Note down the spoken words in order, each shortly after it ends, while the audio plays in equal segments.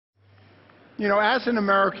As an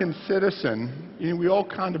American citizen, we all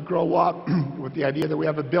kind of grow up with the idea that we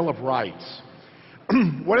have a Bill of Rights.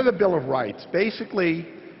 What are the Bill of Rights? Basically,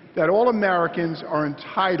 that all Americans are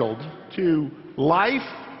entitled to life,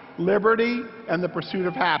 liberty, and the pursuit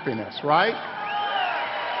of happiness, right?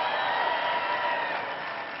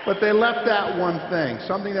 But they left out one thing,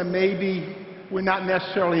 something that maybe we're not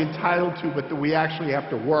necessarily entitled to, but that we actually have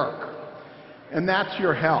to work. And that's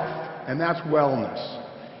your health, and that's wellness.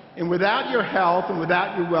 And without your health and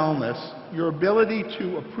without your wellness, your ability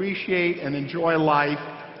to appreciate and enjoy life,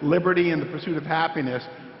 liberty, and the pursuit of happiness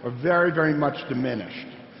are very, very much diminished.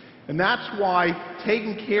 And that's why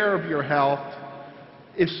taking care of your health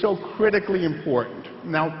is so critically important.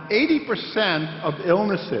 Now, 80% of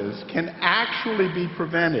illnesses can actually be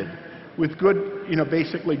prevented with good,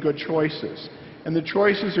 basically good choices. And the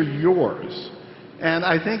choices are yours. And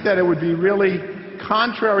I think that it would be really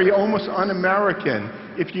contrary, almost un-American,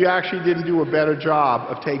 if you actually didn't do a better job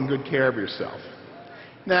of taking good care of yourself.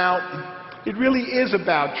 Now, it really is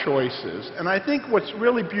about choices. And I think what's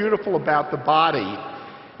really beautiful about the body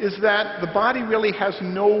is that the body really has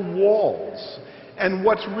no walls. And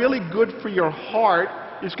what's really good for your heart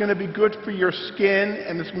is going to be good for your skin,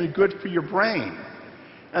 and it's going to be good for your brain.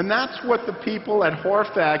 And that's what the people at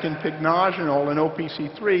Horfag and Pycnogenol and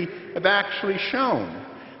OPC-3 have actually shown.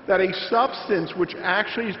 That a substance which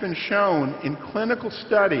actually has been shown in clinical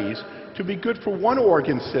studies to be good for one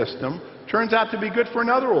organ system turns out to be good for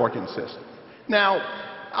another organ system. Now,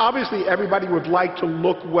 obviously everybody would like to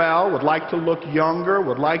look well, would like to look younger,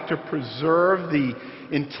 would like to preserve the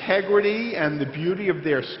integrity and the beauty of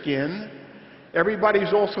their skin.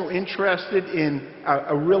 Everybody's also interested in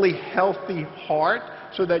a really healthy heart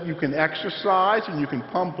so that you can exercise and you can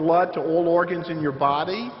pump blood to all organs in your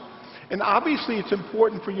body. And obviously it's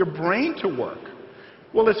important for your brain to work.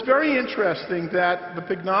 Well, it's very interesting that the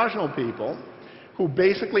Pycnogenol people, who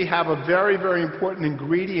basically have a very, very important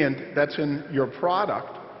ingredient that's in your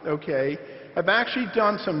product, have actually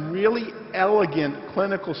done some really elegant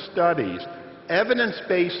clinical studies,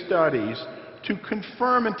 evidence-based studies, to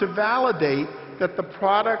confirm and to validate that the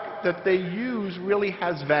product that they use really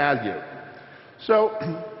has value. So,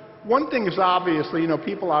 one thing is obviously,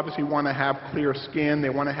 people obviously want to have clear skin,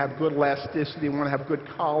 they want to have good elasticity, they want to have good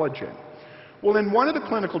collagen. Well, in one of the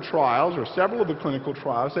clinical trials, or several of the clinical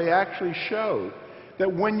trials, they actually showed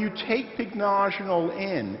that when you take Pycnogenol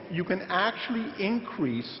in, you can actually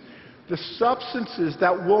increase the substances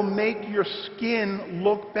that will make your skin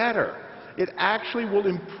look better. It actually will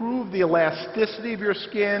improve the elasticity of your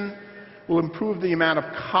skin, will improve the amount of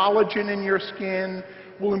collagen in your skin,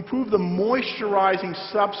 will improve the moisturizing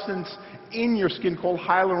substance in your skin called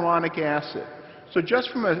hyaluronic acid. So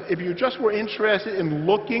if you just were interested in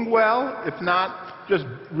looking well, if not just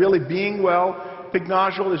really being well,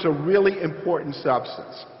 Pycnogenol is a really important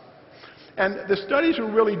substance. And the studies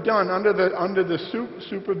were really done under the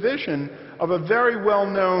supervision of a very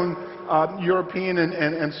well-known European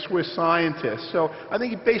and Swiss scientist. So I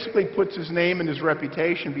think he basically puts his name and his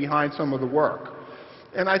reputation behind some of the work.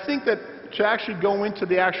 And I think that to actually go into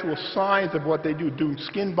the actual science of what they do, doing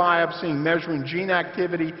skin biopsying, measuring gene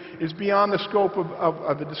activity, is beyond the scope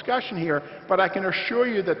of the discussion here. But I can assure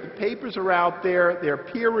you that the papers are out there, they're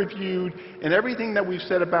peer-reviewed, and everything that we've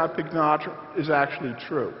said about Pycnogenol is actually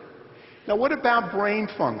true. Now, what about brain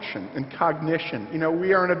function and cognition?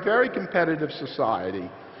 We are in a very competitive society,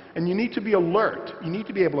 and you need to be alert. You need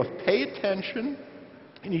to be able to pay attention.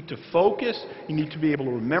 You need to focus, you need to be able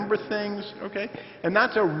to remember things, And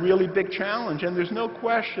that's a really big challenge, and there's no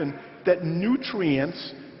question that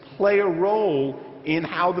nutrients play a role in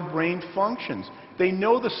how the brain functions. They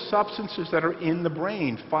know the substances that are in the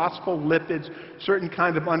brain, phospholipids, certain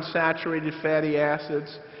kinds of unsaturated fatty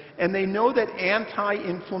acids, and they know that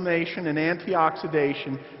anti-inflammation and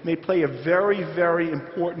antioxidation may play a very, very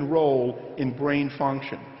important role in brain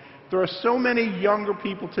function. There are so many younger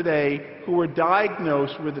people today who are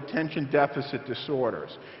diagnosed with attention deficit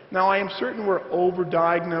disorders. Now, I am certain we're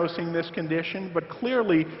overdiagnosing this condition, but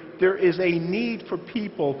clearly there is a need for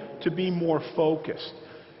people to be more focused.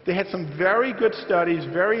 They had some very good studies,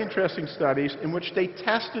 very interesting studies, in which they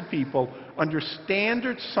tested people under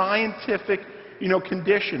standard scientific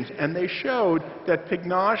conditions, and they showed that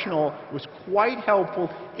Pycnogenol was quite helpful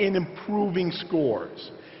in improving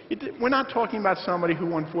scores. We're not talking about somebody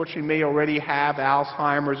who unfortunately may already have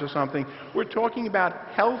Alzheimer's or something. We're talking about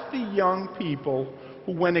healthy young people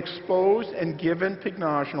who, when exposed and given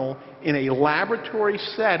Pycnogenol in a laboratory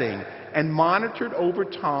setting and monitored over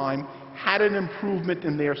time, had an improvement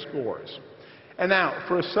in their scores. And now,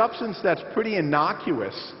 for a substance that's pretty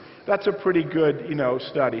innocuous, That's a pretty good,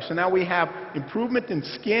 study. So now we have improvement in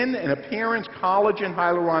skin and appearance, collagen,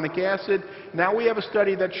 hyaluronic acid. Now we have a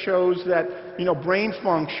study that shows that, brain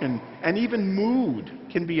function and even mood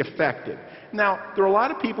can be affected. Now, there are a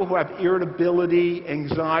lot of people who have irritability,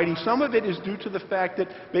 anxiety. Some of it is due to the fact that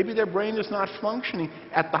maybe their brain is not functioning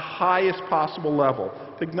at the highest possible level.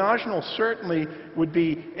 Pycnogenol certainly would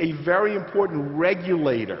be a very important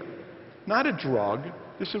regulator, not a drug.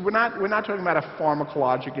 We're not talking about a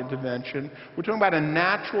pharmacologic intervention. We're talking about a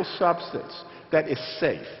natural substance that is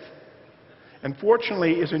safe. And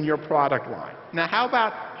fortunately is in your product line. Now, how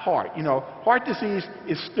about heart? Heart disease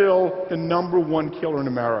is still the #1 killer in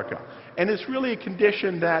America. And it's really a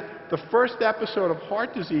condition that the first episode of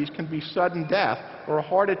heart disease can be sudden death or a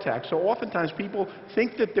heart attack. So oftentimes people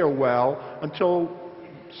think that they're well until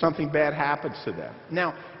something bad happens to them.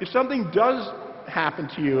 Now, if something does happen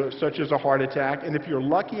to you, such as a heart attack, and if you're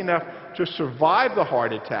lucky enough to survive the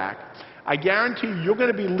heart attack, I guarantee you're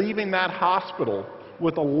going to be leaving that hospital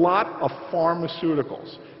with a lot of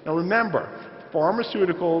pharmaceuticals. Now remember,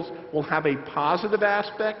 pharmaceuticals will have a positive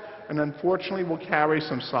aspect and unfortunately will carry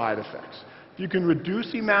some side effects. If you can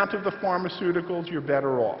reduce the amount of the pharmaceuticals, you're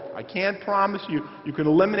better off. I can't promise you you can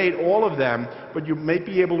eliminate all of them, but you may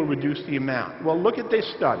be able to reduce the amount. Well, look at these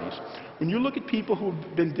studies. When you look at people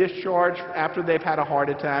who've been discharged after they've had a heart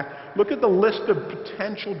attack, look at the list of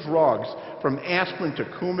potential drugs, from aspirin to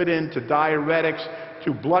Coumadin to diuretics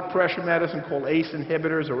to blood pressure medicine called ACE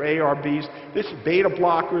inhibitors or ARBs, this beta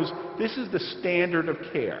blockers. This is the standard of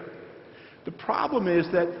care. The problem is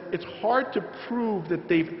that it's hard to prove that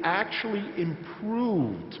they've actually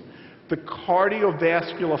improved the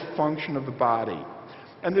cardiovascular function of the body.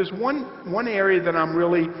 And there's one area that I'm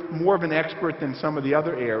really more of an expert than some of the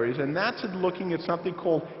other areas, and that's in looking at something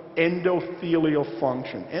called endothelial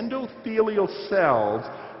function. Endothelial cells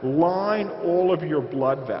line all of your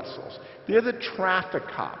blood vessels. They're the traffic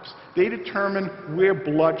cops. They determine where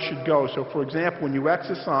blood should go. So, for example, when you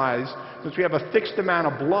exercise, since we have a fixed amount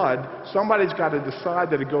of blood, somebody's got to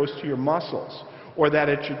decide that it goes to your muscles, or that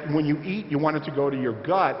when you eat, you want it to go to your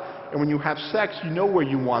gut, and when you have sex, you know where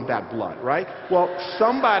you want that blood, right? Well,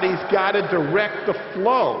 somebody's got to direct the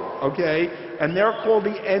flow, okay? And they're called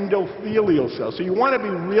the endothelial cells. So you want to be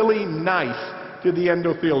really nice to the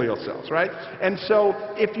endothelial cells, right? And so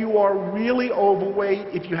if you are really overweight,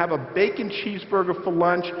 if you have a bacon cheeseburger for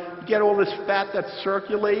lunch, you get all this fat that's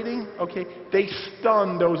circulating, okay? They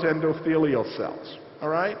stun those endothelial cells, all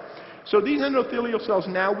right? So these endothelial cells,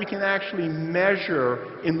 now we can actually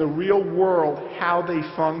measure in the real world how they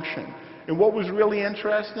function. And what was really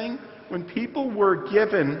interesting, when people were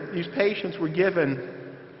given, these patients were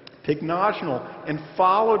given Pycnogenol and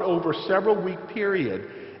followed over a several-week period,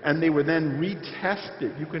 and they were then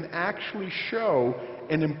retested, you can actually show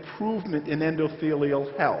an improvement in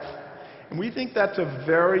endothelial health. And we think that's a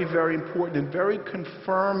very, very important and very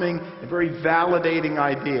confirming and very validating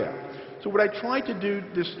idea. So what I tried to do,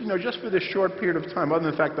 just for this short period of time, other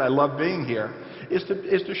than the fact that I love being here, is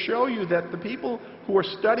to show you that the people who are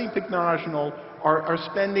studying Pycnogenol are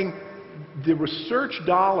spending the research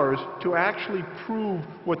dollars to actually prove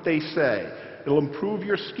what they say. It'll improve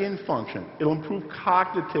your skin function. It'll improve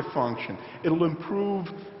cognitive function. It'll improve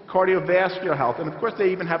cardiovascular health. And of course,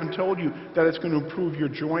 they even haven't told you that it's going to improve your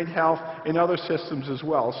joint health and other systems as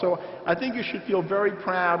well. So I think you should feel very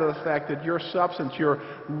proud of the fact that your substance, your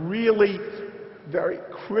really very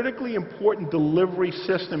critically important delivery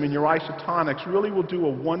system in your isotonics, really will do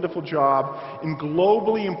a wonderful job in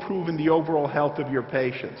globally improving the overall health of your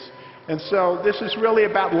patients. And so this is really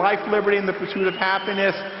about life, liberty, and the pursuit of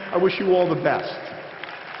happiness. I wish you all the best.